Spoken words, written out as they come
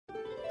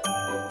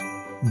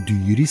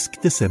Dyrisk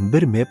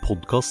desember med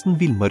podcasten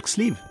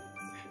Villmarksliv.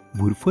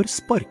 Hvorfor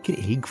sparker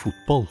elg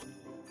fotball?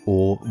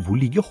 Og hvor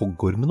ligger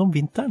hoggormen om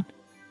vinteren?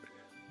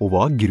 Og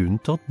hva grunnen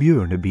til at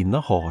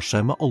bjørnebinna har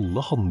seg med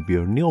alle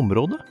hannbjørnene i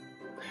området?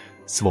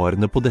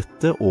 Svarene på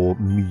dette og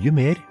mye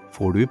mer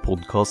får du i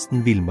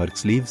podcasten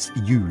Villmarkslivs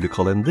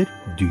julekalender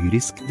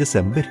Dyrisk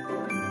desember,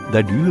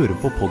 der du hører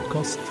på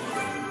podcast.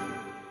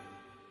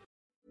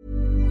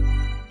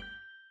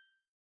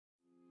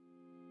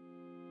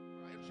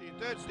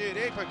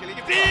 Styring, Køkke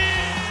ligger fri,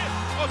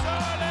 og så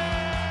det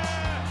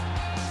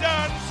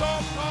Stjernen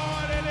som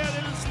tar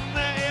ledelsen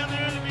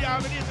 1-0. Vi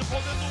vel inne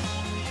på det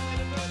noen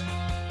tidligere før.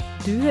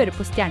 Du hører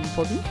på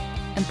Stjernepodden,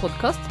 en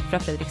podcast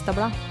fra Fredrikstad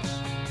Blad.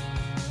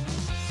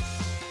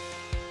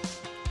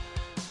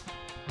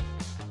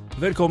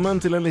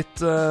 Velkommen til en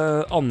litt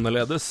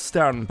annerledes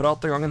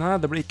stjerneprat den gangen her.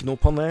 Det blir ikke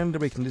noe panel,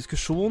 det blir ikke noe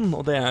diskusjon,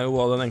 og det jo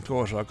av den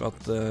enkle årsak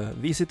at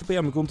vi sitter på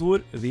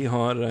hjemmekontor, vi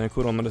har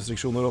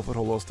koronarestriksjoner å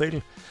forholde oss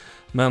til,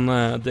 men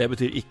det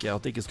betyr ikke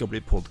at det ikke skal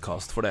bli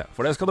podcast for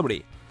det skal det bli.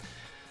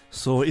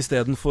 Så i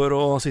stedet for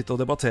å sitte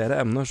og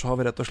debattere emner, så har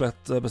vi rett og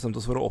slett bestemt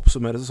oss for å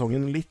oppsummere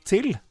sesongen litt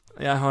til.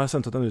 Jeg har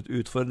sendt ut en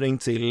utfordring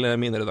til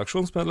mine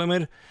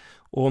redaksjonsmedlemmer,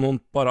 og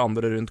noen bare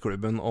andre rundt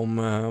klubben om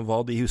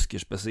hva de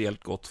husker spesielt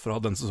godt fra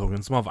den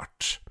sesongen som har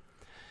vært.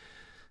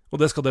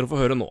 Og det skal dere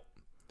få høre nå.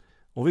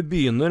 Og vi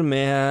begynner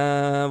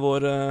med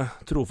vår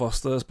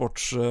trofaste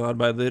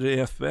sportsarbeider i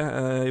FB,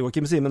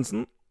 Joakim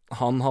Simensen.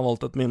 Han har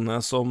valgt et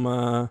minne som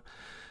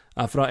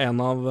fra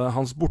en av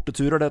hans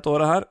borteturer dette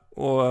året her,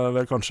 og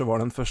vel kanskje var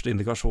den første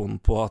indikasjonen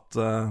på at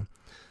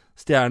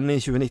Stjernen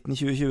i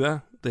 2019-2020,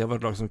 det var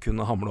et lag som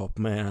kunne hamle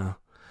opp med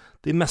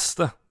de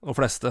meste og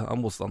fleste av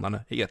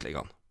motstanderne i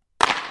Gateligaen.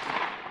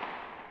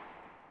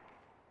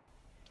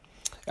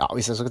 Ja,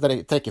 hvis jeg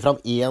skal trekke fram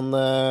en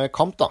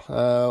kamp da,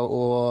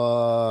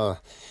 og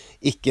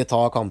ikke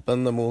ta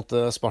kampen mot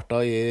Sparta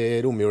i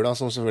romjula,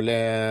 som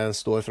selvfølgelig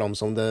står fram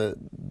som det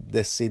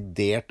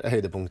desidert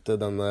høydepunktet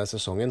denne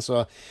sesongen,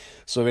 så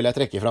vil jeg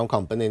trekke fram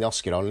kampen inn i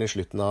Askerhallen i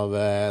slutten av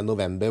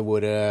november,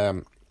 hvor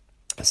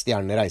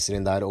Stjernene reiser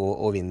inn der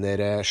og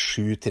vinner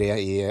 7-3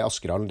 i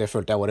Askerhallen. Det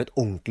følte jeg var et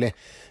ordentlig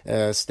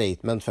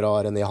statement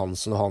fra René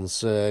Hansen og hans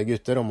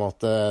gutter om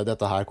at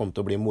dette her kom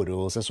til å bli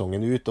moro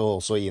sesongen ut, og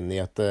også inn i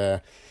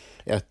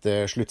et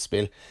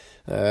sluttspill.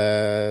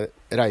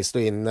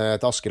 Reiste inn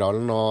til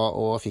Askerhallen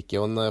og fikk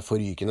jo en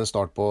forrykende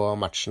start på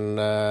matchen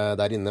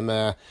der inne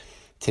med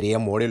 3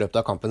 mål i løpet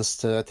av kampens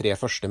 3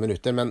 første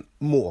minutter, men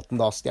måten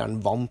da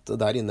Stjernen vant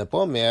der inne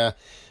på, med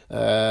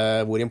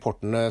hvor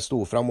importen sto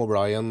fram, og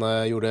Brian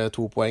gjorde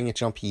 2 poeng,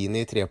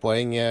 Ciampini 3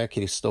 poeng,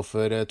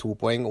 Kristoffer 2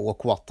 poeng, og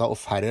Kvata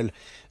og Farrell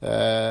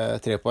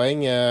 3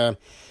 poeng.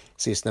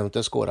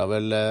 Sistnevnte skåret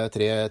vel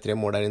 3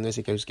 mål der inne,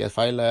 hvis ikke jeg husker helt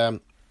feil.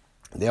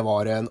 Det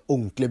var en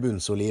ordentlig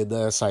bunnsolid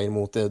seier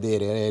mot de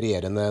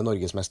regjerende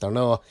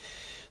norgesmesterne, og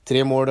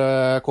 3 mål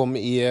kom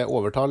i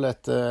overtall,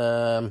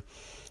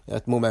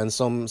 et moment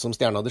som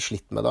Stjernen hadde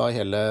slitt med da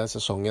hele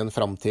sesongen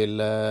frem til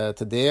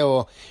det,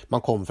 og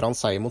man kom fra en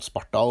seier mot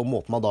Sparta, og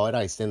måten man da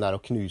reiste inn der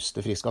og knuste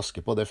Frisk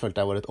Aske på, det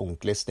følte jeg var et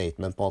ordentlig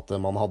statement på at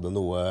man hadde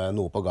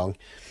noe på gang.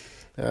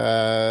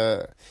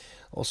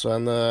 Også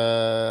en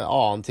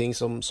annen ting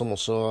som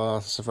også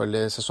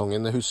selvfølgelig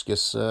sesongen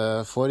huskes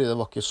for, det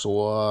var ikke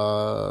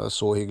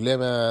så hyggelig,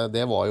 men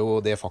det var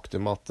jo det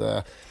faktum at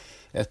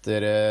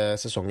etter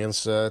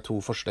sesongens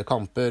 2 første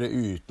kamper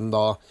uten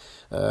da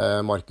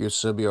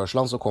Markus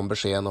Bjørsland, så kom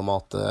beskjeden om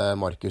at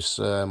Markus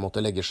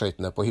måtte legge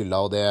skøytene på hylla,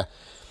 og det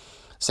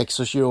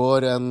 26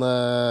 år,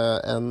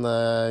 en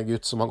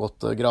gutt som har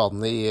gått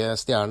gradene i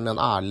Stjernen, en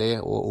ærlig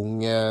og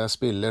ung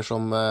spiller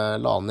som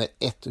la ned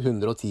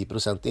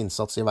 110%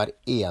 innsats i hver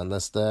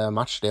eneste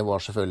match. Det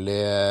var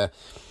selvfølgelig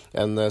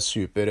en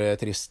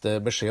supertrist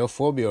beskjed å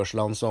få.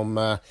 Bjørsland som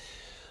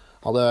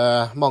hadde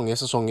mange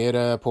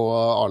sesonger på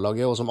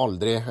A-laget, og som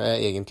aldri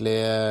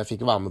egentlig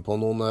fikk være med på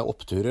noen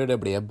oppturer.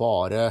 Det ble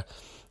bare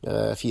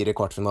 4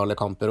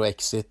 kvartfinalekamper og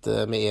exit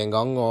med en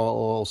gang,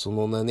 og også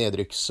noen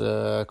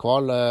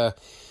nedrykkskval.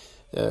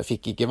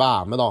 Fikk ikke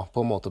være med da,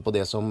 på en måte på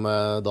det som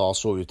da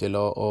så ut til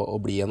å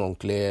bli en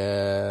ordentlig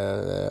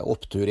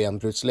opptur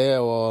igjen plutselig,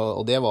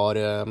 og det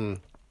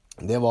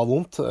var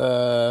vondt.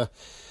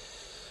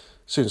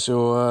 Synes jo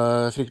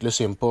fryktelig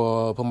synd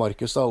på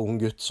Markus da, ung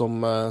gutt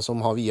som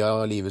har via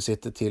livet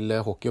sitt til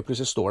hockey, og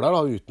plutselig står der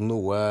da, uten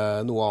noe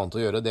annet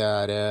å gjøre.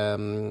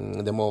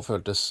 Det må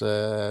føltes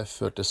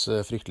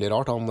fryktelig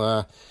rart. Han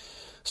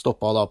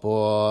stoppet da på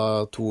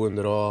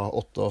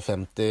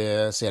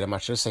 258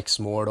 seriematcher, 6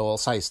 mål og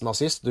 16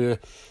 assist.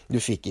 Du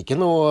fikk ikke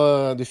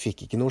noe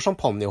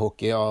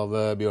champagnehockey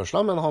av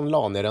Bjørsland, men han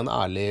la ned en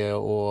ærlig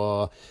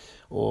og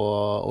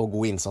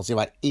god innsats i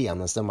hver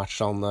eneste match.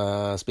 Han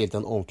spilte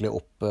en ordentlig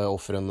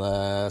offrende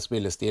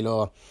spillestil,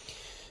 og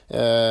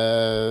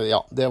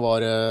ja, det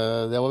var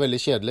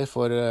veldig kjedelig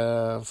for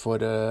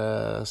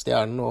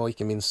Stjernen, og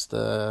ikke minst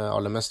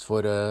aller mest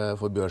for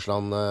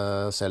Bjørsland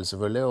selv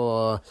selvfølgelig,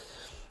 og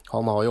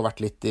han har jo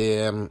vært litt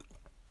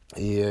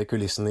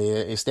kulissen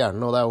i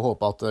Stjernen, og det å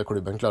håpe at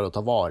klubben klarer å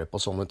ta vare på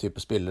sånne type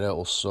spillere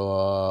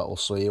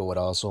også i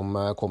årene som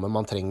kommer.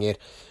 Man trenger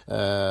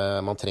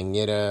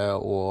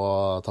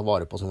å ta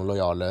vare på sånne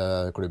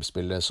lojale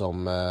klubbspillere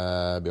som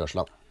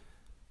Bjørsland.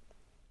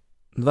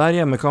 Hver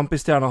hjemmekamp i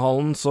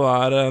Stjernehallen så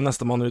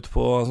nestemann ut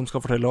på som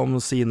skal fortelle om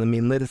sine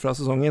minner fra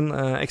sesongen,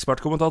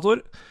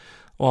 ekspertkommentator,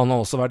 og han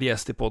har også vært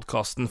gjest i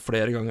podcasten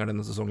flere ganger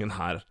denne sesongen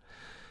her.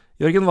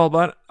 Jørgen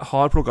Wahlberg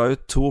har plukket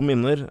ut 2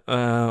 minner,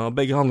 og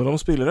begge handler om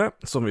spillere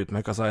som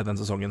utmerket seg denne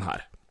sesongen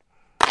her.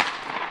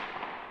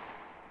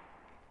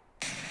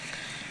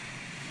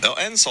 Ja,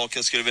 en sak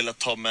jag skulle vilja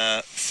ta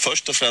med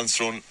först och främst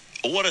från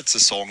årets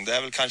säsong, det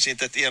är väl kanske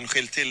inte ett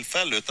enskilt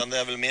tillfälle utan det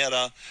är väl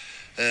mera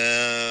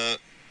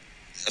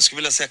jag skulle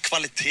vilja säga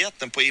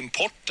kvaliteten på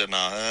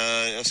importerna.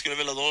 Jag skulle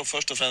vilja då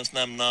först och främst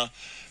nämna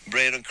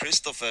Braden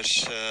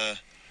Christophers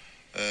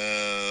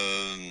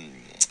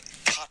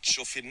touch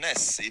och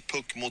finess i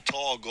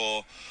puckmottag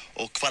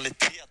och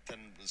kvaliteten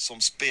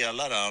som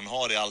spelare han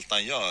har i allt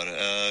han gör.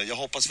 Jag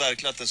hoppas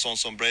verkligen att en sån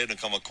som Braden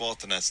kan vara kvar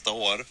till nästa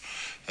år.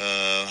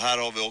 Här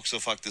har vi också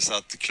faktiskt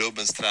att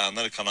klubbens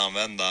tränare kan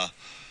använda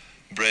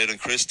Braden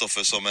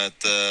Christopher som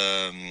ett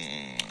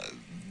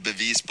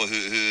bevis på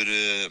hur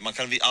man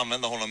kan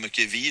använda honom mycket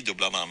i video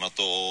bland annat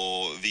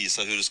och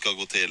visa hur det ska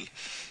gå till.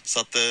 Så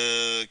att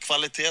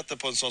kvaliteten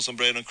på en sån som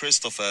Braden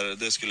Christopher,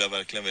 det skulle jag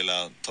verkligen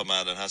vilja ta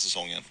med den här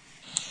säsongen.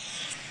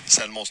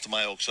 Sen måste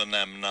man ju också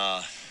nämna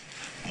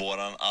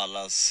våran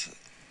allas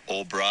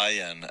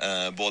O'Brien,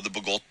 både på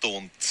gott och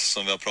ont,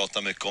 som vi har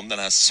pratat mycket om den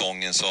här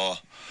säsongen, så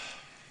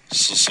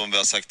som vi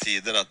har sagt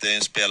tidigare, att det är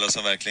en spelare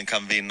som verkligen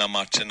kan vinna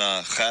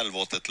matcherna själv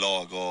åt ett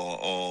lag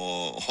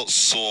och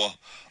så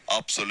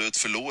absolut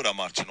förlora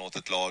matchen åt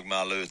ett lag med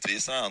alla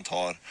utvisningar han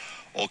tar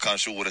och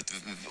kanske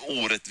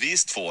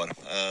orättvist får.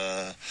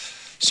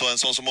 Så en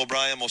sån som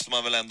O'Brien måste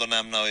man väl ändå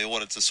nämna i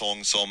årets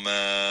säsong som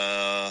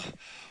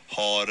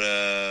har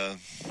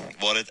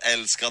varit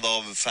älskad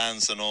av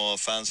fansen, och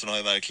fansen har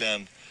ju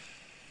verkligen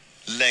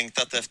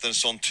längtat efter en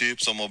sån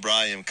typ som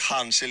O'Brien.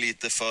 Kanske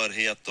lite för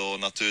het och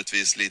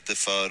naturligtvis lite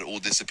för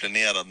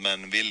odisciplinerad,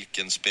 men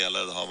vilken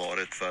spelare det har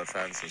varit för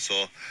fansen.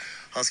 Så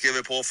han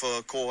skriver på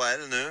för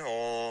KHL nu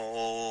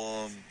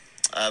och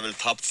är väl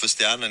tappt för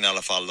Stjärnen i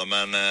alla fall då.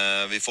 Men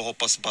vi får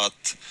hoppas på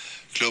att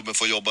klubben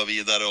får jobba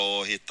vidare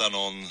och hitta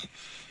någon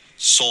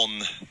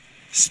sån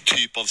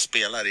typ av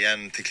spelare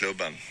igen till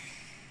klubben.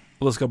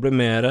 Og det skal bli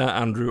mer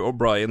Andrew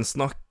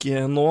O'Brien-snakk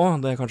nå.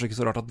 Det kanskje ikke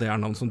så rart at det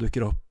navn som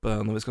dukker opp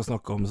når vi skal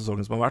snakke om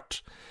sesongen som har vært.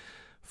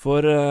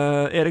 For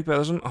Erik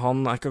Pedersen,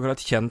 han ikke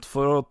akkurat kjent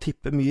for å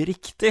tippe mye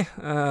riktig.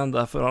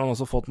 Derfor har han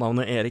også fått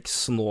navnet Erik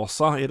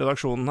Snåsa i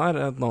redaksjonen her,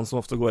 et navn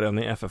som ofte går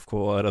igjen i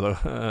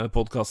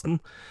FFK-podcasten.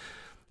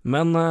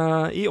 Men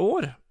i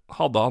år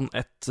hadde han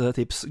et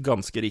tips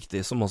ganske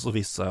riktig, som også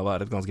viste seg å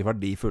være et ganske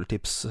verdifullt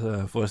tips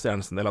for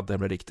Stjernens del, at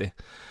det ble riktig.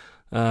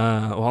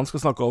 Og han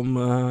skal snakke om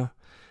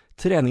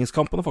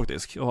treningskampene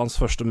faktisk, og hans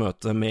første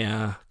møte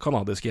med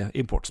kanadiske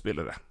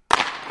importspillere.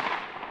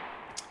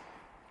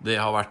 Det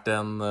har vært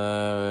en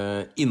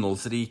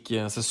innholdsrik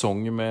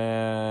sesong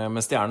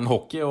med Stjernen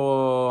hockey,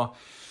 og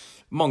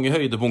mange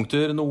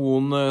høydepunkter,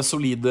 noen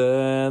solide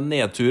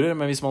nedturer,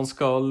 men hvis man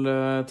skal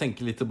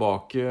tenke litt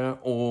tilbake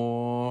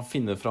og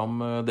finne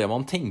fram det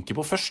man tenker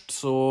på først,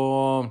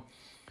 så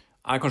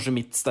kanskje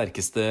mitt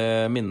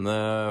sterkeste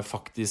minne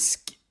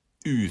faktisk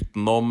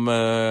utenom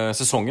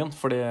sesongen,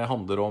 for det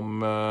handler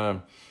om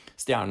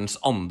Stjernens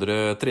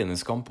andre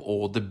treningskamp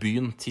og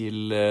debuten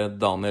til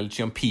Daniel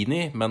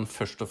Ciampini, men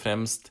først og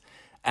fremst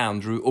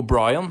Andrew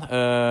O'Brien,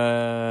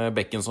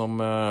 bekken som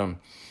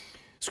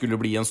skulle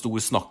bli en stor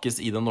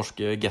snakkes i den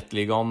norske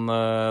Gateligaen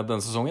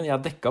denne sesongen.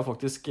 Jeg dekket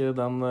faktisk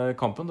den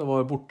kampen, det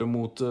var borte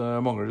mot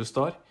Manglerud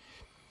Star.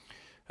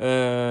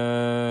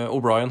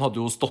 O'Brien hadde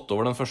jo stått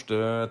over den første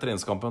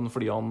treningskampen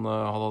fordi han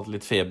hadde hatt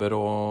litt feber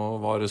og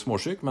var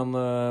småsyk, men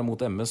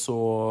mot MS så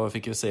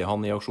fikk vi se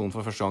han i aksjon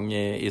for første gang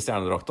i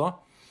stjernedrakta.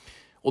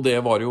 Og det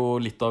var jo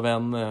litt av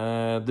en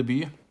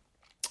debut.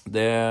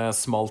 Det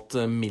smalt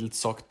mildt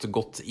sagt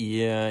godt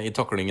i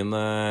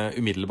taklingene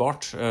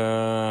umiddelbart.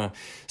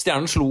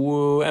 Stjernen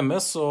slo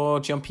MS,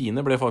 og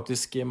Ciampini ble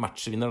faktisk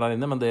matchvinner der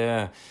inne, men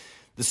det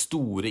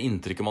store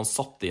inntrykket man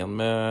satt igjen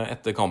med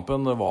etter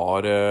kampen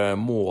var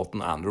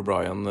måten Andrew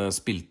O'Brien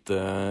spilte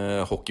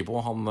hockey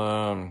på.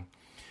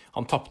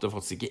 Han tappte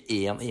faktisk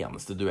ikke en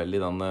eneste duell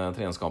i den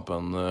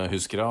treningskampen,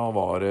 husker jeg. Han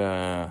var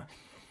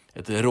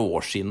et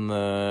råskinn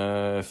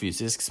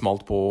fysisk,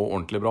 smalt på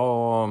ordentlig bra.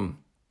 Og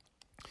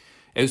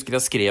jeg husker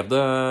jeg skrev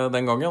det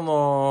den gangen,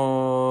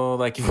 og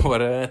det ikke for å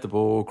være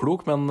etterpå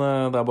klok, men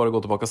det bare å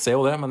gå tilbake og se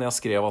og det. Men jeg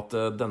skrev at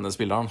denne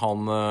spilleren,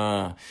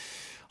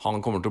 han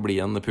kommer til å bli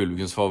en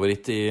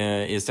publikumsfavoritt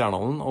i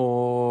Stjernehallen,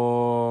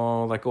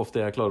 og det ikke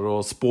ofte jeg klarer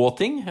å spå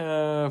ting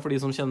for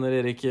de som kjenner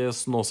Erik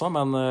Snåsa,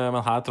 men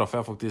her traff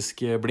jeg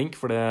faktisk blink,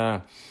 for det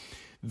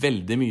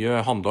veldig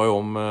mye handlet jo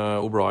om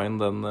O'Brien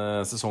den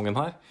sesongen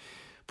her.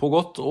 På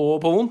godt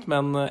og på vondt,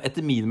 men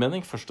etter min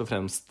mening først og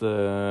fremst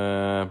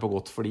på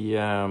godt, fordi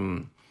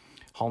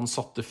Han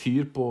satte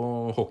fyr på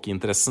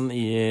hockeyinteressen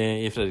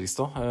i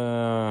Fredrikstad.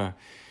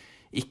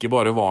 Ikke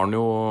bare var han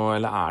jo,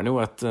 eller er han jo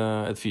et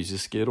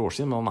fysisk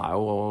råskinn, men han er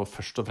jo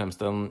først og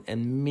fremst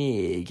en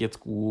meget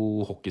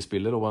god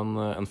hockeyspiller og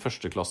en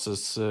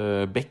førsteklasses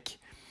bekk.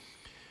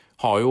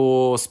 Har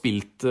jo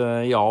spilt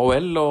i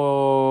AHL,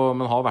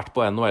 men har vært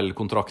på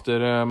NHL-kontrakter,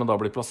 men da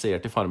blitt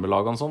plassert i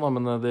farmerlagene sånn,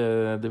 men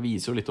det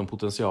viser jo litt om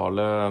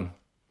potensialet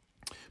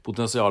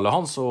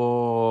hans,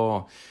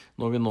 og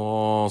når vi nå,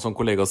 som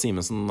kollega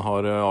Simensen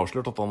har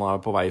avslørt, at han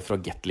er på vei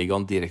fra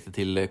Gateligaen direkte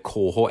til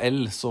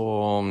KHL, så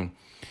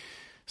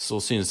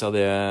synes jeg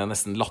det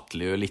nesten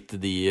latterliggjør litt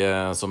de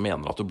som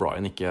mener at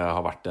O'Brien ikke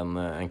har vært en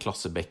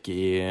klassebekk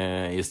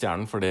i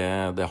Stjernen, for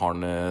det har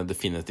han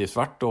definitivt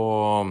vært.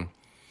 Og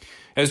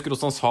jeg husker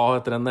også han sa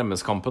etter den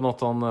MS-kampen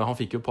at han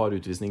fikk jo et par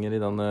utvisninger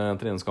i den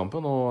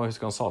treningskampen, og jeg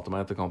husker han sa til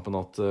meg etter kampen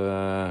at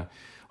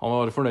han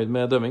var fornøyd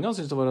med dømminga,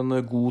 syntes det var en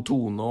god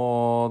tone,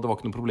 og det var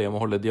ikke noe problem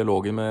å holde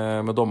dialogen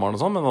med dommeren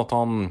og sånn, men at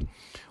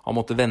han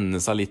måtte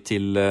venne seg litt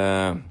til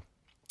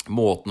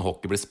måten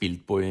hockey ble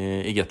spilt på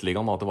i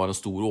Gateligaen, at det var en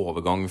stor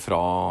overgang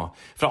fra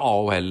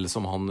AHL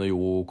som han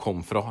jo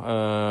kom fra.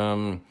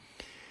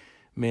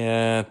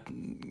 Med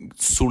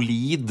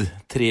solid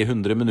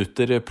 300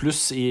 minutter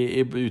pluss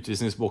i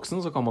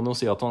utvisningsboksen, så kan man jo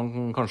si at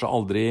han kanskje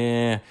aldri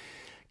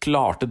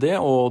klarte det,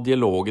 og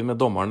dialogen med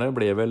dommerne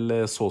ble vel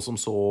så som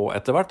så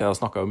etter hvert. Jeg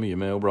snakket jo mye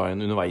med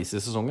O'Brien underveis i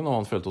sesongen,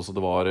 og han følte også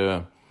det var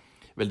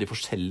veldig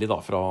forskjellig da,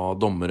 fra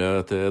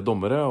dommere til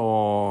dommere,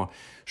 og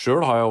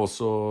selv har jeg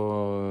også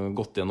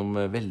gått gjennom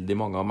veldig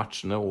mange av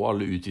matchene og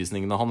alle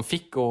utvisningene han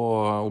fikk,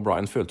 og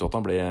O'Brien følte at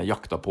han ble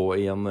jakta på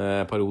i en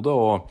periode,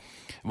 og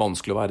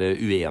vanskelig å være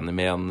uenig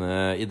med en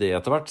i det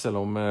etter hvert,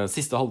 selv om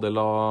siste halvdel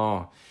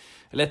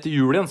eller etter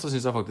jul igjen, så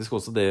synes jeg faktisk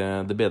også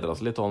det bedret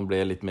seg litt, og han ble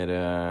litt mer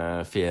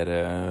fair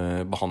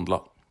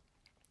behandlet.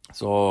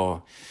 Så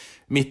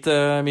mitt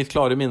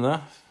klare minne,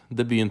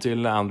 debuten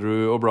til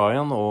Andrew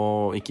O'Brien,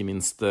 og ikke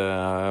minst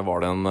var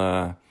det en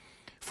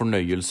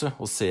fornøyelse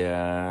å se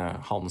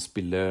han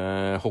spille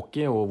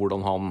hockey, og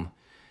hvordan han,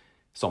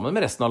 sammen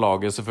med resten av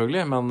laget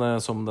selvfølgelig, men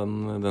som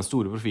den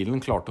store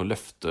profilen, klarte å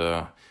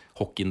løfte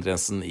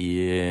hockeyinteressen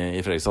i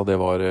Fredrikstad. Det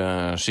var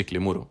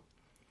skikkelig moro.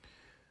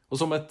 Og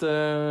som et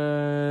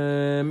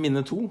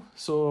minne 2,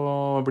 så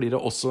blir det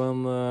også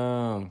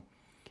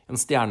en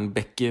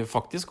stjernebekk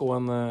faktisk, og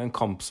en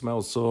kamp som jeg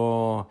også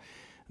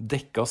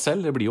dekka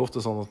selv. Det blir jo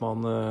ofte sånn at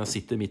man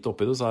sitter midt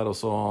oppi det, så er det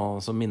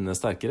også minnet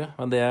sterkere.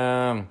 Men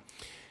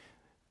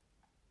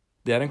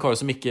det er en kar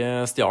som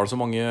ikke stjal så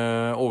mange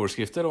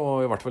overskrifter,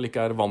 og i hvert fall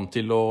ikke er vant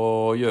til å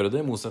gjøre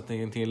det, i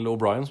motsetning til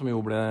O'Brien, som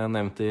jo ble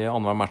nevnt i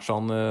andre match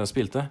han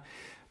spilte.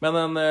 Men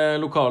en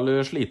lokal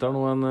sliter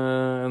nå,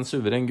 en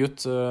suveren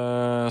gutt,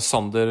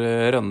 Sander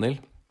Rønnild.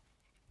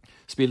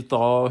 Spilt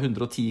da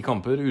 110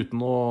 kamper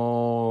uten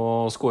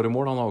å skåre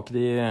mål. Han har jo ikke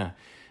de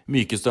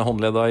mykeste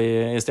håndledda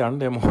i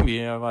Stjernen, det må vi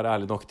være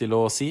ærlige nok til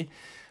å si.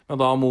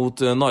 Men da mot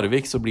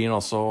Narvik så blir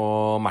han altså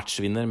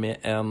matchvinner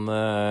med en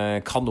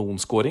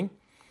kanonskåring.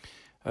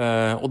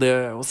 Og det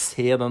å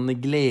se den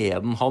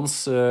gleden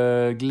hans,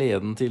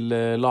 gleden til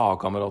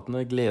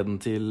lagkameratene,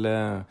 gleden til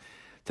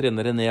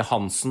trener René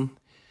Hansen,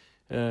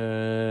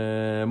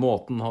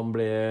 måten han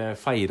ble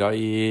feiret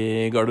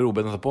i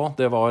garderoben etterpå,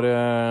 det var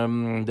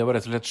rett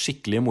og slett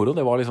skikkelig moro.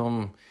 Det var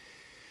liksom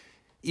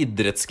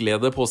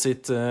idrettsglede på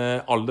sitt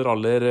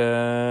aller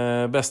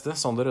beste.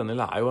 Sander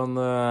Rønnild er jo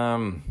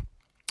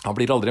han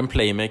blir aldri en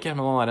playmaker,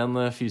 men han er en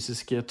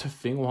fysisk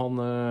tøffing,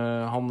 og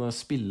han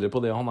spiller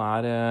på det han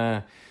er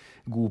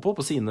god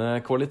på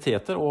sine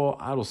kvaliteter, og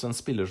er også en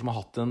spiller som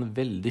har hatt en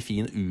veldig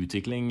fin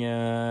utvikling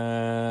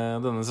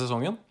denne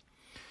sesongen.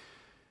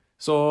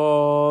 Så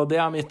det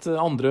er mitt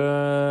andre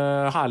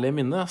herlige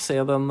minne. Se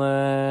den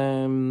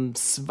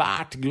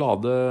svært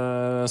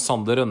glade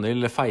Sander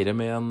Rønnild feire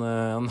med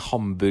en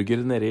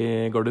hamburger nede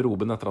i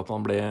garderoben etter at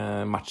han ble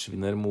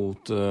matchvinner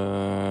mot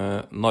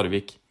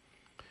Narvik.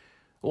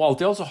 Og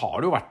alt i alt så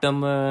har det jo vært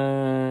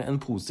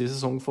en positiv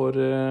sesong for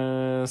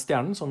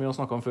Stjernen. Som vi har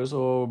snakket om før,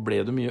 så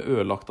ble det mye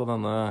ødelagt av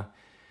denne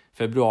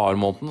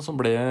februarmåneden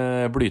som ble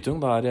blytung,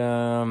 der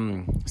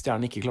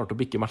Stjernen ikke klarte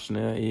å bikke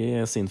matchene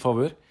i sin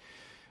favør.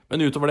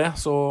 Men utover det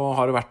så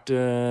har det vært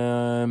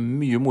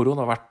mye moro.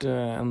 Det har vært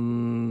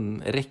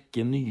en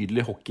rekke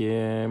nydelige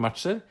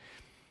hockeymatcher.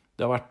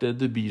 Det har vært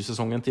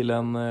debutsesongen til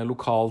en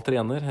lokal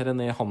trener,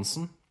 René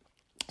Hansen.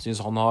 Synes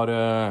han har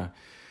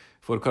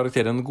for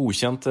karakteren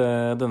godkjent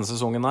denne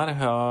sesongen her.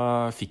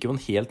 Jeg fikk jo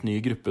en helt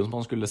ny gruppe som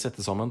han skulle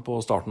sette sammen på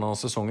starten av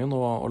sesongen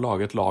og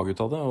lage et lag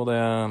ut av det, og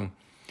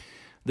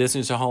det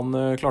synes jeg han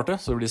klarte.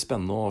 Så det blir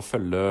spennende å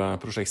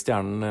følge Prosjekt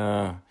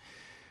Stjernen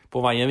på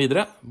veien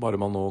videre, bare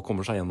man nå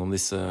kommer seg gjennom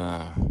disse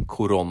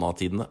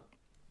koronatidene.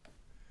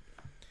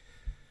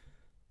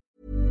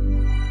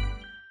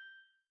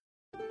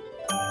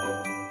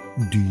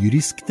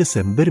 Dyrisk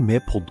desember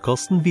med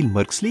podcasten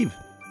Villmarksliv.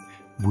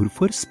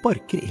 Hvorfor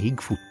sparker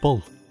elg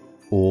fotball?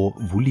 Og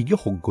hvor ligger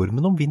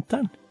hoggormen om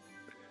vinteren?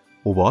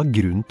 Og hva er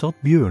grunnen til at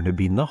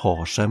bjørnebinna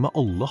har seg med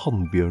alle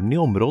hannbjørnene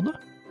i området?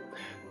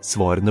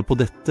 Svarene på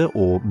dette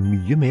og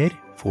mye mer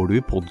får du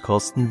i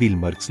podcasten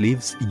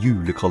Villmarkslivs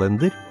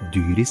julekalender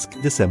Dyrisk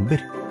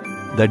Desember,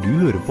 der du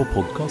hører på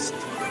podcast.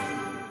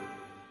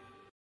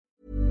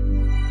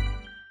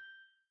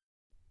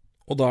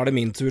 Og da det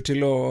min tur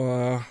til å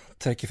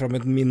trekke fram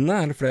et minne,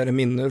 eller flere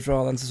minner fra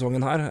den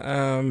sesongen her.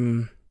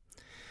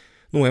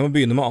 Noe jeg må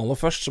begynne med aller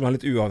først, som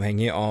litt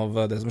uavhengig av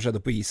det som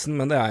skjedde på isen,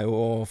 men det jo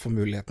å få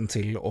muligheten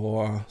til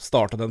å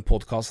starte den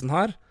podcasten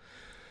her.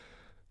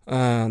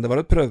 Det var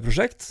et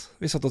prøveprosjekt.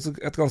 Vi satte oss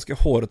et ganske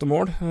hårete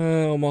mål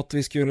om at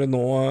vi skulle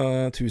nå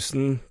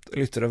 1000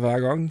 lyttere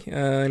hver gang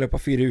i løpet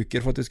av 4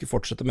 uker for at vi skulle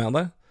fortsette med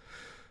det.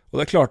 Og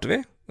det klarte vi,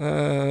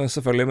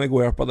 selvfølgelig med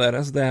god hjelp av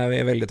dere, så det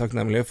vi veldig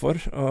takknemlige for.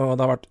 Og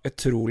det har vært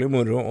utrolig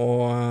moro å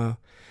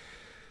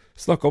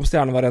snakke om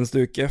stjerner hver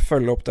eneste uke,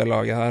 følge opp det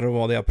laget her og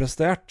hva de har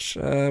prestert,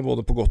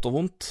 både på godt og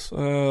vondt.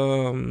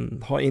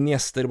 Ha inn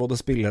gjester, både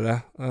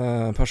spillere,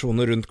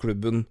 personer rundt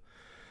klubben,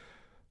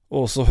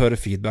 og også høre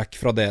feedback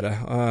fra dere.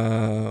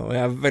 Og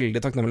jeg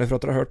veldig takknemlig for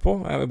at dere har hørt på.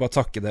 Jeg vil bare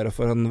takke dere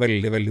for en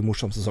veldig, veldig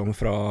morsom sesong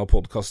fra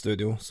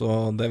podcaststudio,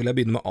 så det vil jeg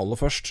begynne med aller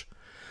først.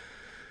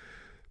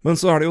 Men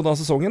så det jo da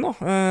sesongen da.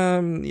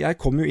 Jeg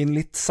kom jo inn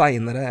litt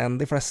senere enn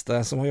de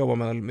fleste som har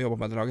jobbet med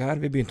det laget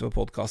her. Vi begynte med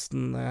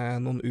podcasten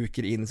noen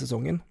uker inn i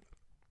sesongen.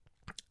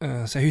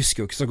 Så jeg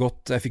husker jo ikke så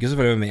godt. Jeg fikk jo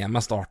selvfølgelig med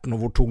meg starten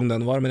og hvor tung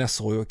den var, men jeg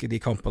så jo ikke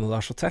de kampene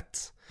der så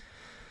tett.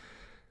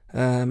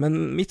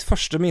 Men mitt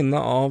første minne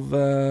av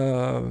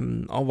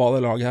hva det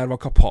laget her var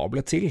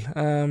kapable til.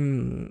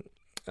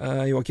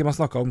 Joakim har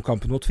snakket om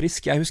kampen mot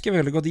Frisk. Jeg husker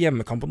veldig godt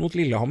hjemmekampen mot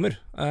Lillehammer.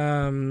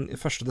 1.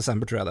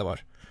 desember tror jeg det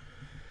var.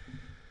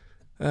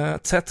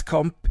 Tett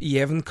kamp,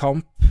 jevn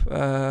kamp,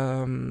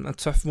 en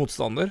tøff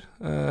motstander,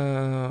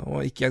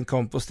 og ikke en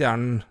kamp hvor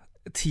Stjernen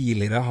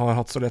tidligere har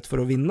hatt så lett for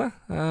å vinne.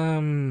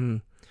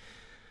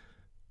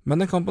 Men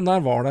den kampen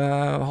der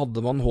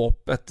hadde man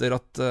håp etter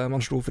at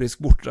man slo Frisk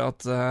borte,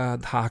 at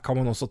her kan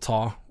man også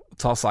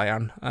ta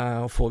seieren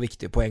og få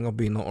viktige poeng og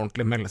begynne å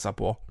ordentlig melde seg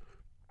på.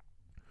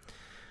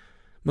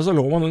 Men så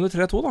lå man under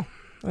 3-2 da,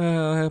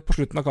 på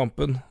slutten av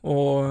kampen,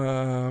 og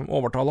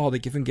overtallet hadde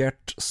ikke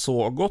fungert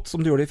så godt som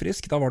det gjorde i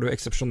Frisk. Da var det jo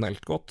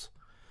eksepsjonelt godt.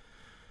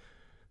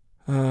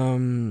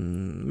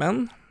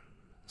 Men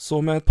så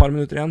med et par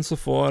minutter igjen så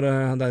får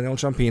Daniel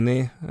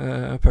Ciampini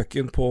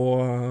pucken på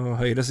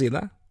høyre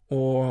side,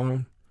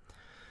 og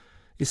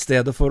i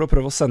stedet for å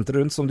prøve å sentre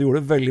rundt, som de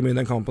gjorde veldig mye i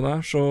den kampen her,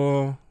 så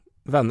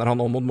vender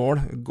han om mot mål,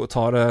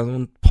 tar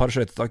noen par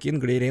skjøtetak inn,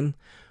 glir inn,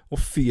 og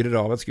fyrer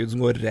av et skudd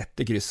som går rett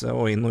i krysset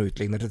og inn og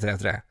utligner til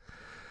 3-3.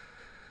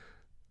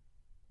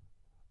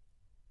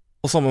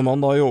 Og samme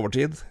mann da i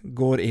overtid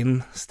går inn,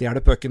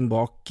 stjeler pucken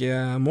bak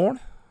mål,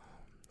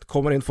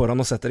 kommer inn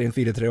foran og setter inn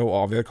 4-3 og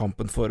avgjør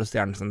kampen for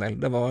Stjernen sin del.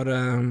 Det var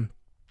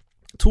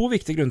 2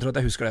 viktige grunner til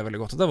at jeg husker det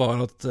veldig godt. Det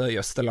var at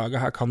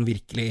Jøster-laget her kan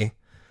virkelig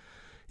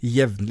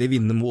jevnlig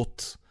vinne mot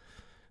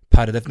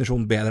per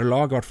definisjon bedre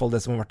lag, i hvert fall det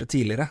som har vært det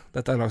tidligere.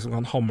 Dette et lag som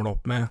kan hamle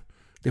opp med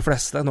de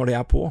fleste når de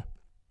på.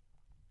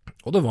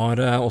 Og det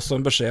var også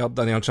en beskjed at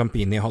Daniel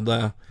Ciampini hadde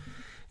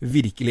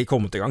virkelig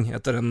kommet i gang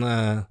etter en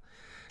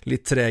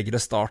litt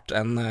tregere start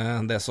enn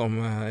det som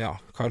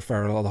Kyle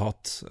Farrell hadde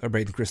hatt,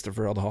 Braden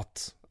Christopher hadde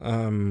hatt.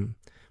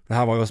 Det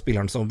her var jo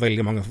spilleren som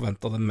veldig mange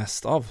forventet det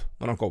mest av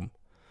når han kom.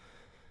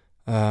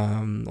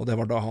 Og det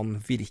var da han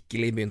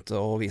virkelig begynte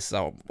å vise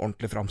seg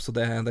ordentlig fram, så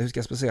det husker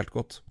jeg spesielt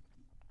godt.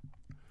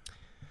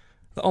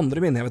 Det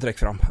andre minnet jeg vil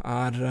trekke fram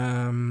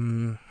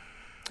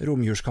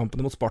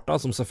romjulskampene mot Sparta,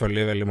 som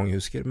selvfølgelig veldig mange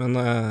husker, men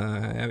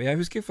jeg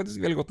husker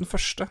faktisk veldig godt den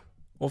første,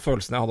 og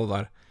følelsen jeg hadde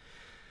der.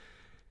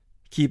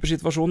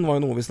 Keepersituasjonen var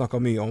jo noe vi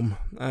snakket mye om,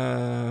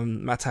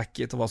 Matt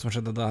Hackett og hva som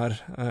skjedde der,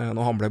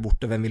 når han ble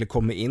borte, hvem ville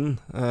komme inn,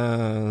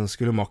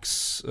 skulle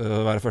Max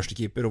være første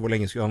keeper, og hvor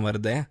lenge skulle han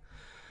være det?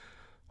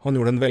 Han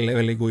gjorde en veldig,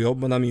 veldig god jobb,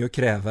 men det mye å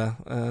kreve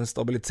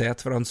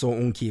stabilitet fra en så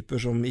ung keeper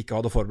som ikke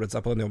hadde forberedt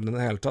seg på den jobben i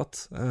det hele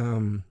tatt.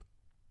 Men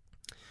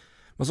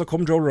så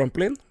kom Joe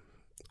Rumpel inn,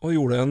 og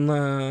gjorde en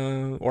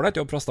ordentlig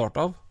jobb fra start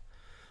av.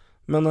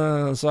 Men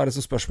så det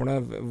så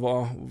spørsmålet,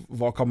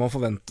 hva kan man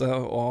forvente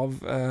av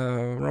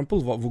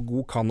Rumpel? Hvor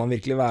god kan han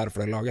virkelig være for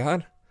det laget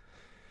her?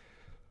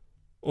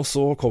 Og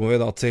så kommer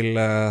vi da til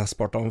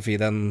Sparta Amfi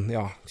den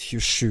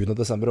 27.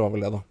 desember var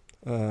vel det da.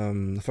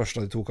 Første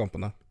av de 2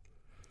 kampene.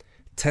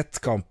 Tett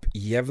kamp,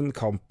 jevn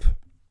kamp,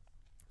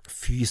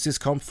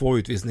 fysisk kamp, få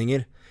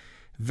utvisninger,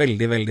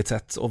 veldig, veldig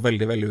tett og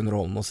veldig, veldig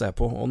underholdende å se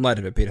på, og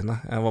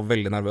nervepirrende. Jeg var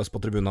veldig nervøs på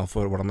tribunen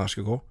for hvordan det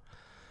skulle gå.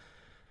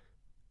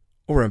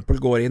 Og Rumpel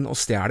går inn og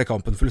stjeler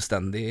kampen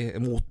fullstendig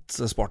mot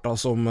Sparta,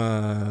 som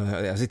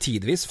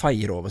tidvis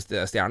feier over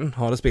Stjernen,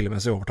 har et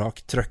spillemessig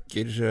overtak,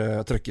 trykker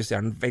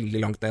Stjernen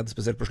veldig langt ned,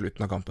 spesielt på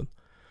slutten av kampen.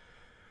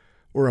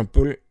 Og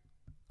Rumpel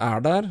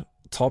der,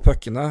 tar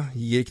puckene,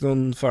 gir ikke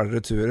noen fæle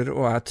returer,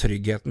 og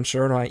tryggheten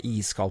selv, og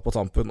iskald på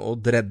tampen, og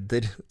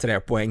dredder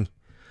 3 poeng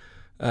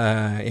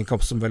i en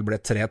kamp som vel ble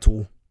 3-2.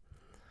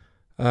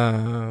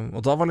 Og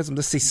da var liksom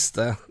det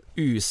siste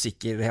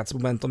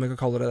usikkerhetsmomentet, om vi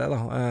kan kalle det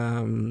da,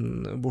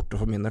 borte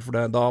for min del,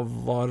 for da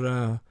var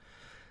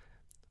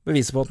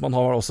beviser på at man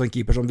har også en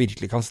keeper som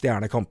virkelig kan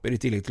stjerne kamper,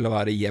 i tillegg til å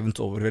være jevnt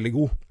over veldig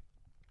god.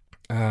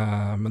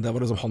 Men det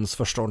var liksom hans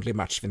første ordentlige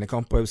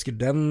matchvinnerkamp, og jeg husker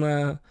den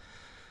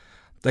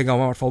ga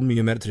meg i hvert fall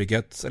mye mer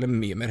trygghet, eller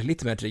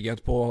litt mer trygghet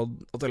på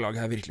at det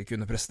laget her virkelig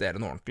kunne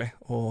prestere noe ordentlig,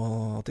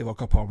 og at de var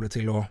kapable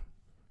til å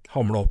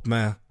hamle opp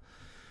med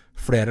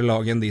flere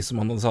lag enn de som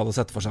man hadde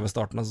sett for seg ved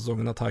starten av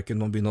sesongen, at her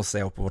kunne man begynne å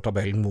se oppover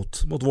tabellen mot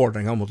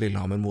Vålerenga, mot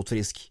Lillehammer, mot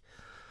Frisk.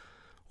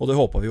 Og det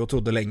håpet vi jo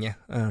trodde lenge,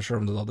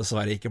 selv om det da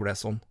dessverre ikke ble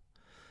sånn,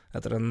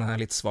 etter en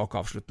litt svak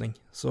avslutning.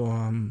 Så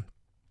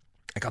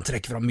jeg kan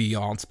trekke fra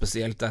mye annet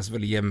spesielt, det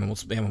selvfølgelig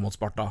hjemme mot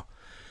Sparta.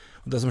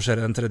 Og det som skjer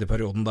i den tredje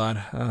perioden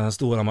der,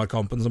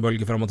 Storhamar-kampen som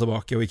bølger frem og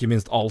tilbake, og ikke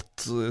minst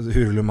alt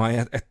hurler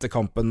meg etter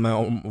kampen med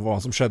om hva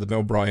som skjedde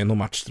med O'Brien og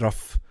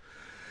matchstraff.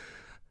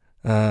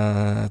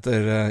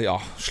 Etter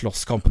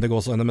slåsskampen i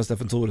gåsøyne med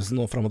Steffen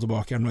Thoresen og frem og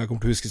tilbake, noe jeg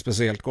kommer til å huske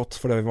spesielt godt,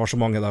 for det var så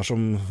mange der som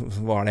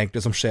var det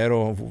egentlig som skjer,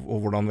 og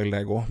hvordan vil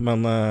det gå.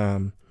 Men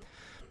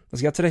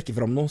skal jeg trekke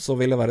frem noe, så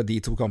vil det være de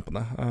to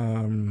kampene.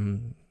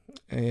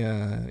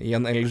 I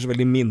en ellers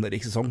veldig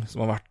minnerik sesong,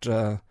 som har vært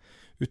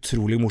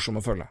utrolig morsom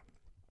å følge.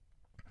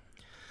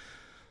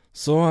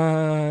 Så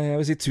jeg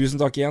vil si tusen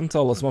takk igjen til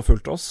alle som har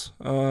fulgt oss,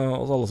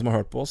 og til alle som har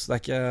hørt på oss. Det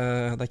er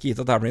ikke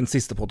gitt at dette blir den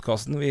siste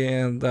podcasten.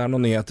 Det er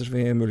noen nyheter som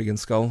vi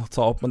muligens skal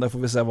ta opp, men det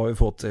får vi se hva vi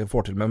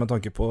får til med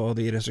tanke på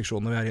de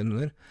restriksjonene vi er inne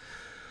under.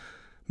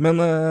 Men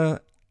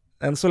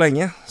enn så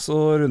lenge så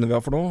runder vi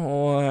av for nå,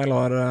 og jeg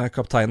lar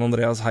kaptein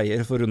Andreas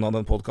Heier få runde av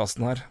den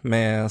podcasten her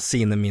med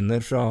sine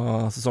minner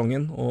fra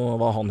sesongen og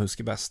hva han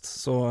husker best.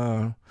 Så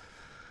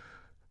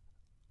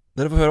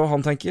dere får høre hva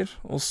han tenker,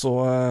 og så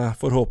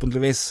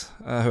forhåpentligvis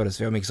høres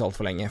vi om ikke så alt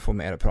for lenge for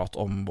mer prat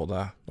om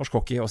både norsk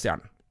hockey og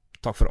Stjernen.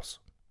 Takk for oss.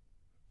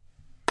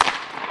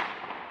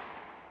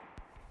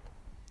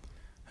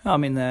 Ja,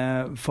 mine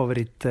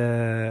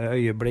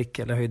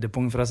favorittøyeblikk eller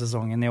høydepunkt fra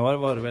sesongen i år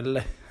var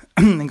vel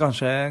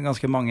kanskje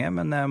ganske mange,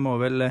 men jeg må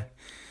vel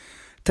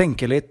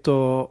tenke litt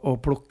og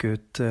plukke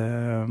ut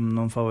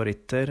noen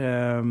favoritter.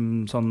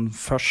 Sånn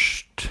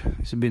først,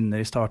 hvis vi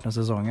begynner i starten av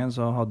sesongen,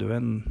 så hadde vi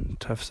en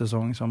tøff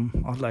sesong som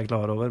alle er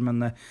klar over,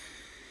 men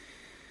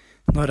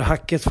når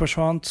Hackett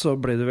forsvant, så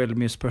ble det veldig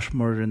mye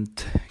spørsmål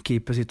rundt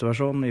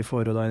keepersituasjonen. Vi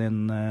får jo da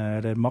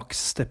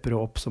Max stepper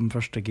jo opp som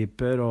første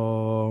keeper,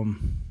 og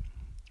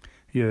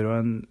gjør jo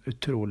en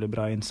utrolig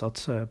bra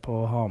innsats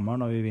på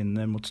Hamar når vi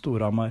vinner mot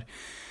Storhamar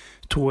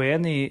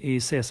 2-1 i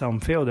CC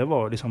Amfi, og det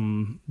var liksom,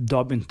 da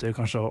begynte det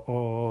kanskje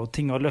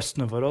ting å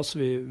løsne for oss.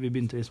 Vi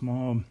begynte liksom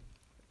å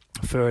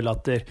føle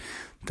at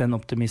den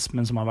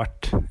optimismen som har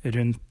vært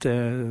rundt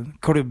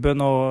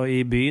klubben og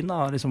i byen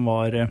da, liksom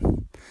var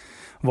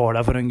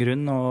der for en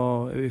grunn,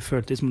 og vi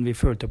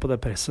følte på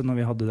det presset når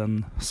vi hadde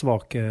den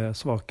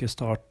svake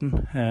starten.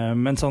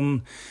 Men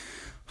sånn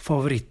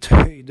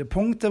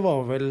favoritthøydepunkt, det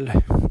var vel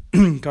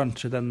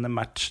kanskje denne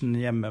matchen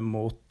hjemme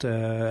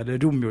eller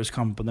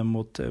romjulskampene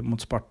mot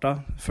Sparta.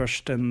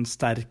 Først en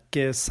sterk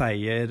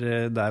seier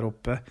der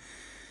oppe.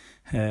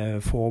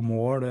 Få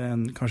mål,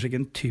 kanskje ikke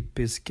en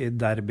typisk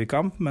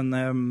derbykamp, men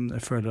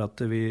jeg føler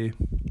at vi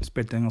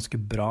spilte en ganske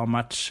bra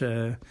match.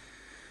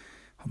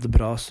 Hadde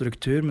bra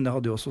struktur, men det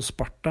hadde jo også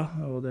Sparta,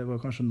 og det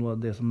var kanskje noe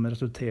av det som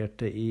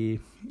resulterte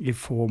i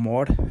få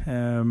mål.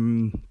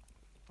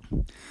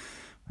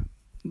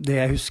 Det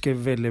jeg husker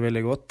veldig,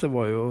 veldig godt, det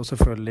var jo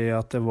selvfølgelig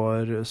at det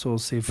var så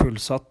å si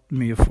fullsatt,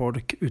 mye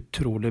folk,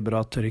 utrolig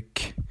bra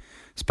trykk,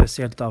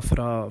 spesielt da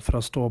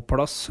fra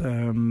ståplass.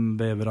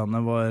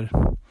 Beverne var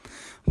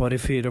i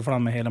fyr og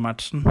flamme hele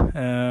matchen,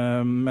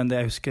 men det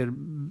jeg husker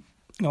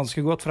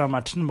ganske godt fra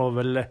matchen var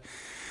vel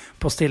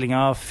på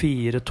stillingen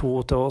 4-2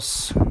 til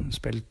oss,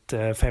 spilt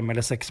 5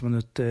 eller 6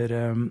 minutter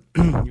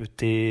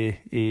ut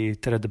i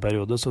tredje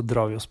periode, så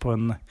drar vi oss på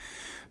en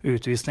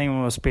utvisning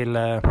om å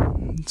spille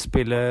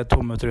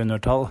 2 minutter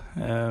undertall.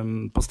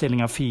 På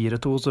stillingen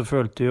 4-2 så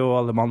følte jo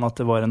alle mann at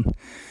det var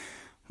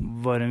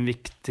en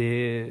viktig,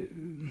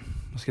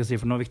 hva skal jeg si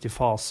for noe, viktig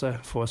fase.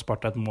 Får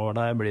Sparta et mål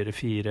der, blir det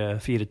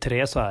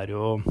 4-3, så er det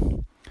jo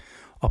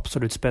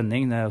absolutt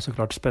spenning. Det er jo så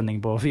klart spenning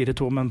på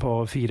 4-2, men på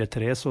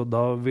 4-3, så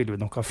da ville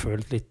vi nok ha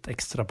følt litt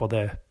ekstra på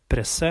det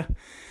presset.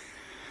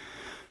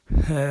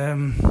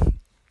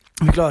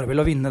 Vi klarer vel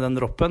å vinne den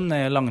droppen.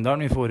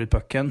 Langdalen, vi får ut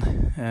pucken.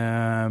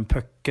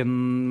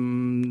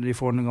 Vi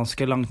får den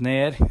ganske langt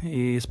ned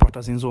i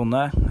Sparta sin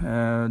zone.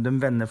 De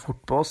vender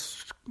fort på oss,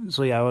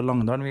 så jeg og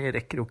Langdalen, vi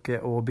rekker jo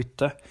ikke å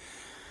bytte.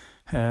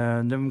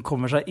 De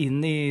kommer seg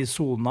inn i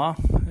zona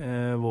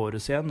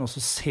våres igjen, og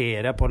så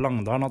ser jeg på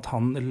Langdalen at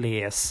han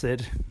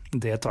leser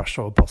det tvers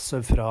over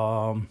passet fra,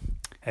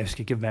 jeg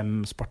husker ikke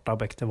hvem Sparta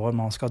Beck det var,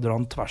 men han skal dra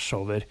den tvers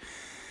over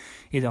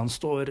i det han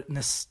står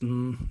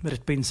nesten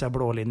rett på innsida av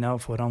blålinja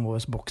foran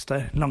vår boks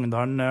der.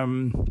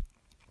 Langdalen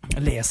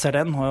leser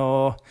den,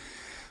 og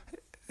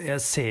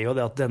jeg ser jo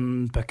det at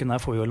den pucken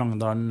der får jo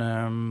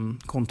Langdalen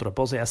kontroll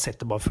på, så jeg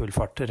setter bare full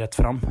fart rett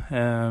fram.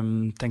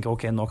 Tenker,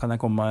 ok, nå kan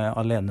jeg komme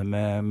alene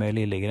med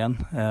Lillegren.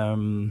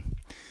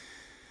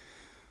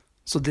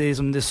 Så det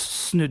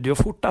snudde jo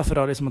fort da,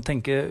 fra liksom å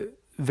tenke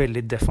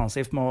veldig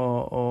defensivt med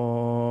å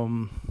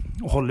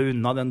holde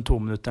unna den 2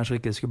 minutteren så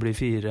ikke det skulle bli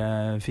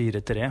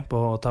 4-3 på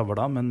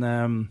tavla, men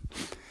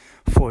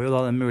får jo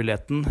da den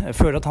muligheten. Jeg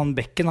føler at han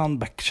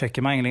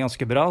backsjekker meg egentlig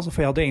ganske bra,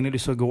 for jeg hadde egentlig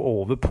lyst til å gå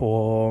over på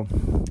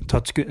ta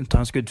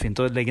en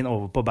skuddfint og legge den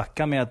over på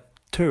backa, men jeg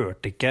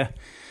tørte ikke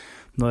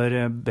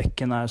når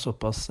bekken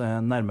såpass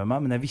nærme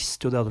meg, men jeg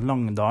visste jo det at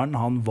Langdalen,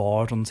 han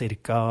var sånn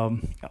cirka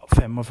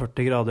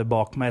 45 grader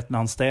bak meg et eller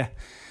annet sted,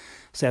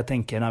 så jeg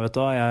tenker, nei vet du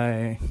hva,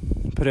 jeg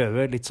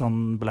prøver litt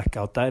sånn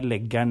blackout der,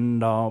 legger den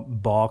da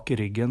bak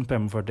ryggen på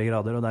 45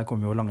 grader, og der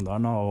kommer jo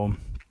Langdalen da,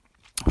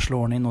 og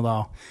slår den inn, og da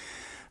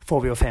får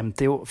vi jo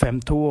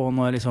 5-2, og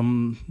når liksom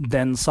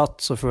den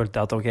satt, så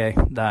følte jeg at ok,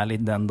 det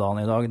litt den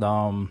dagen i dag,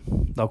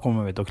 da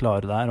kommer vi til å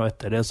klare det her, og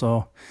etter det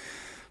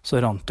så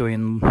rant jo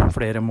inn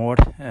flere mål,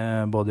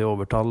 både i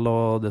overtall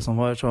og det som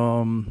var, så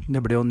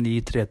det ble jo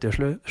 9-3 til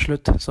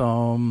slutt, så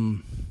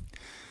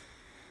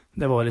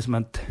det var liksom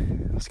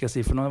hva skal jeg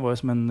si for noe, det var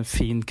liksom en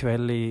fin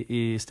kveld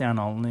i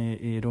Stjernehallen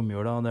i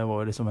romjula, og det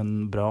var liksom en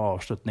bra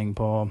avslutning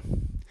på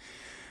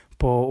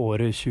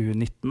året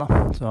 2019 da.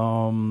 Så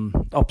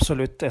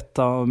absolutt et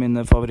av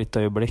mine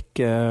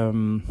favorittøyeblikk,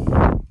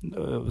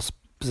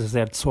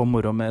 spesielt så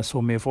moro med så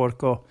mye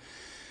folk, og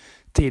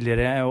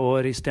tidligere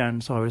år i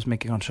Stjernen så har vi liksom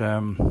ikke kanskje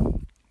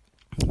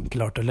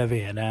klart å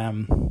levere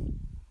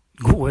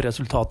gode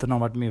resultater når det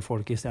har vært mye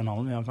folk i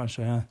Stjernehallen. Vi har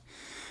kanskje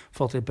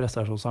fått litt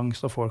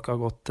prestasjonsangst, og folk har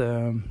gått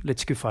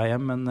litt skuffet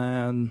hjem, men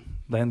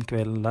den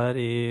kvelden der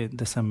i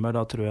desember,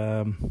 da tror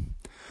jeg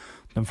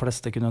de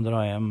fleste kunne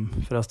dra hjem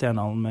fra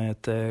Stjernehallen med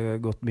et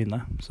godt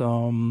minne. Så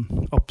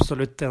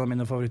absolutt en av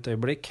mine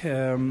favorittøyeblikk.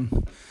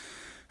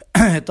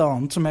 Et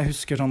annet som jeg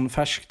husker sånn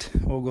ferskt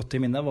og godt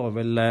i minne var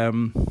vel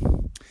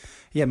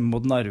hjemme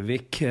mot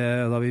Narvik,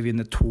 da vi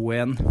vinner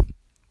 2-1.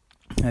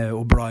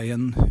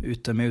 O'Brien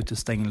ute med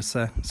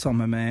utestengelse,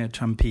 sammen med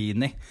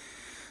Ciampini.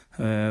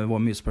 Det var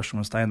mye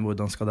spørsmålstegn,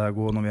 hvordan skal det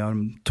gå når vi har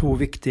 2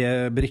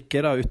 viktige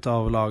brikker da, ute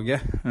av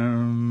laget.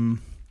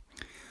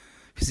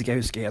 Hvis ikke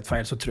jeg husker helt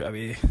feil, så tror jeg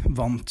vi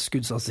vant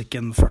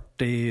skuddstatistikken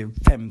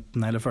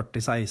 40-15 eller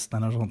 40-16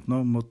 eller sånt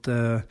noe, mot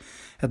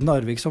et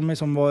Narvik som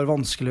liksom var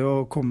vanskelig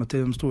å komme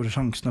til de store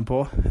sjansene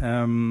på.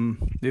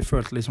 Vi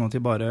følte liksom at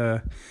vi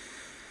bare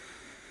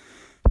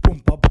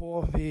pumpa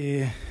på,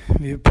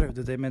 vi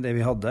prøvde det med det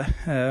vi hadde,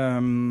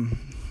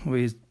 og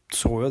vi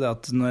så jo det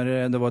at når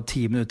det var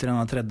 10 minutter igjen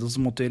av tredje,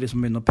 så måtte vi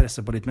liksom begynne å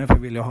presse på litt mer, for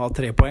vi ville jo ha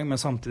 3 poeng,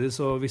 men samtidig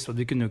så visste vi at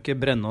vi kunne jo ikke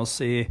brenne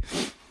oss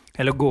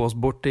eller gå oss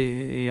bort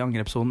i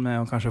angrepssonen med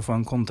å kanskje få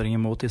en kontring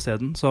imot i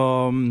stedet. Så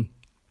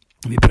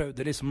vi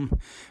prøvde liksom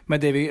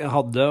med det vi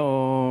hadde,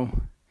 og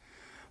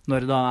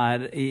når det da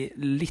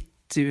litt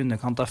i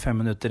underkant av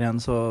 5 minutter igjen,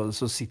 så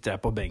sitter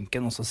jeg på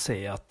benken, og så ser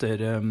jeg at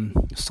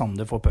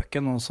Sander får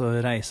pucken, og så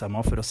reiser jeg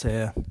meg for å se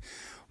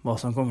hva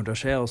som kommer til å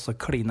skje, og så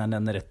kliner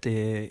den rett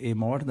i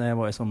mål. Det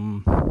var liksom,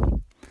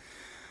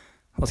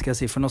 hva skal jeg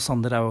si for noe,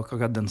 Sander jo ikke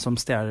akkurat den som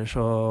stjeler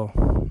så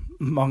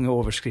mange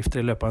overskrifter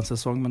i løpet av en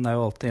sesong, men det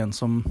jo alltid en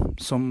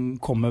som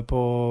kommer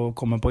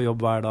på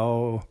jobb hver dag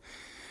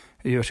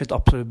og gjør sitt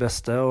absolutt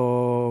beste,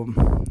 og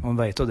han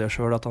vet jo det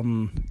selv at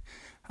han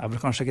vel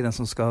kanskje ikke den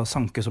som skal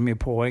sanke så mye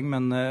poeng,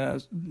 men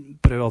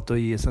prøver alltid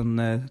å gi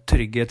en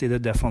trygghet i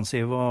det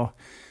defensive,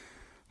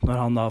 og når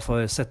han da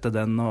får sette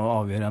den og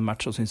avgjøre en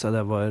match, så synes jeg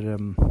det var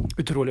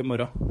utrolig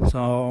moro. Så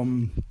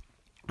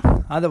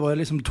nei, det var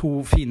liksom 2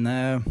 fine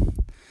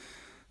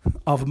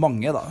av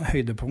mange da,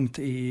 høydepunkt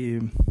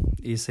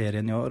i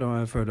serien i år, og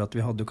jeg føler at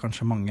vi hadde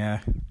kanskje mange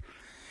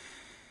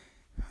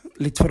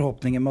litt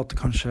forhåpninger med at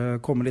det kanskje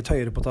kommer litt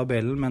høyere på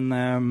tabellen, men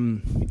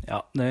ja,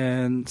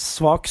 en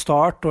svak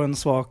start og en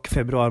svak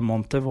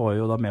februarmåned var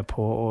jo da med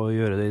på å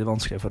gjøre det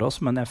vanskelig for oss,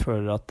 men jeg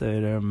føler at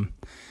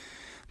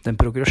den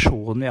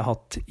progresjonen vi har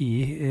hatt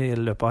i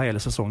løpet av hele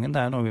sesongen,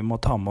 det noe vi må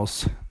ta med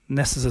oss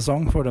neste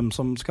sesong for dem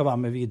som skal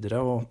være med videre,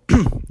 og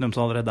dem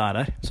som allerede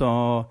her. Så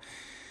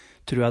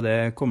tror jeg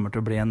det kommer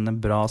til å bli en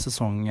bra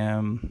sesong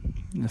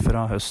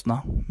fra høsten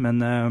av.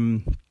 Men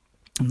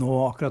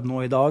akkurat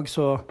nå i dag,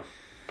 så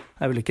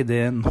vel ikke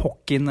det en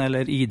hockeyen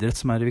eller idrett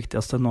som det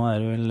viktigste. Nå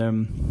det vel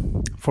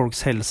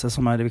folks helse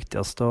som det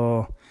viktigste,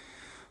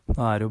 og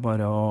da det jo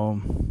bare å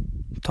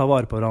ta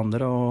vare på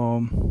hverandre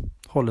og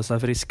holde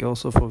seg friske, og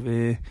så får vi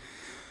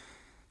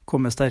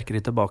komme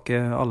sterkere tilbake,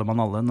 alle mann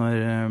alle, når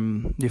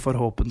de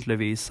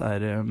forhåpentligvis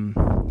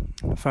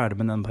ferdig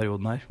med den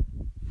perioden her.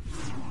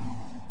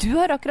 Du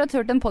har akkurat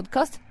hørt en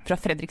podcast fra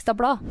Fredrikstad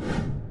Blad.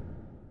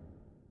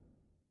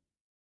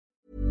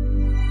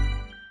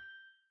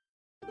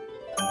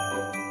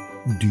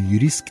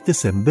 Dyrisk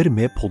desember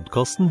med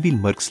podcasten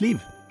Villmarksliv.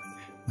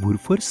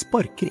 Hvorfor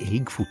sparker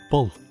elg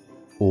fotball?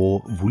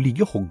 Og hvor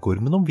ligger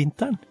hoggormen om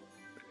vinteren?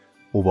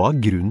 Og hva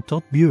grunnen til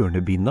at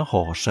bjørnebinna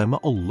har seg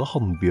med alle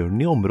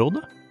hannbjørnene i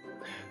området?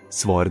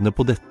 Svarene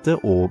på dette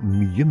og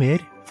mye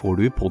mer får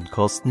du i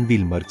podcasten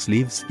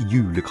Villmarkslivs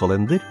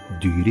julekalender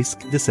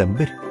Dyrisk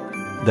desember,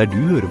 der du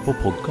hører på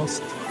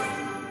podcast.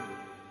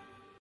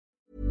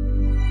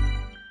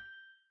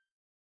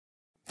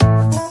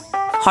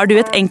 Har du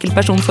et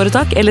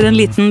enkeltpersonforetak eller en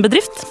liten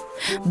bedrift?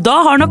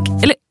 Da har nok,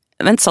 eller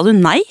Vent, sa du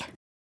nei?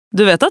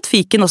 Du vet at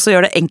Fiken også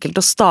gjør det enkelt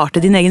å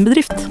starte din egen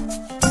bedrift.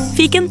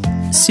 Fiken,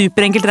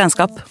 superenkelt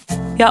regnskap.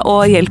 Ja,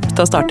 og hjelp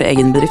til å starte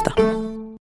egen bedrift da.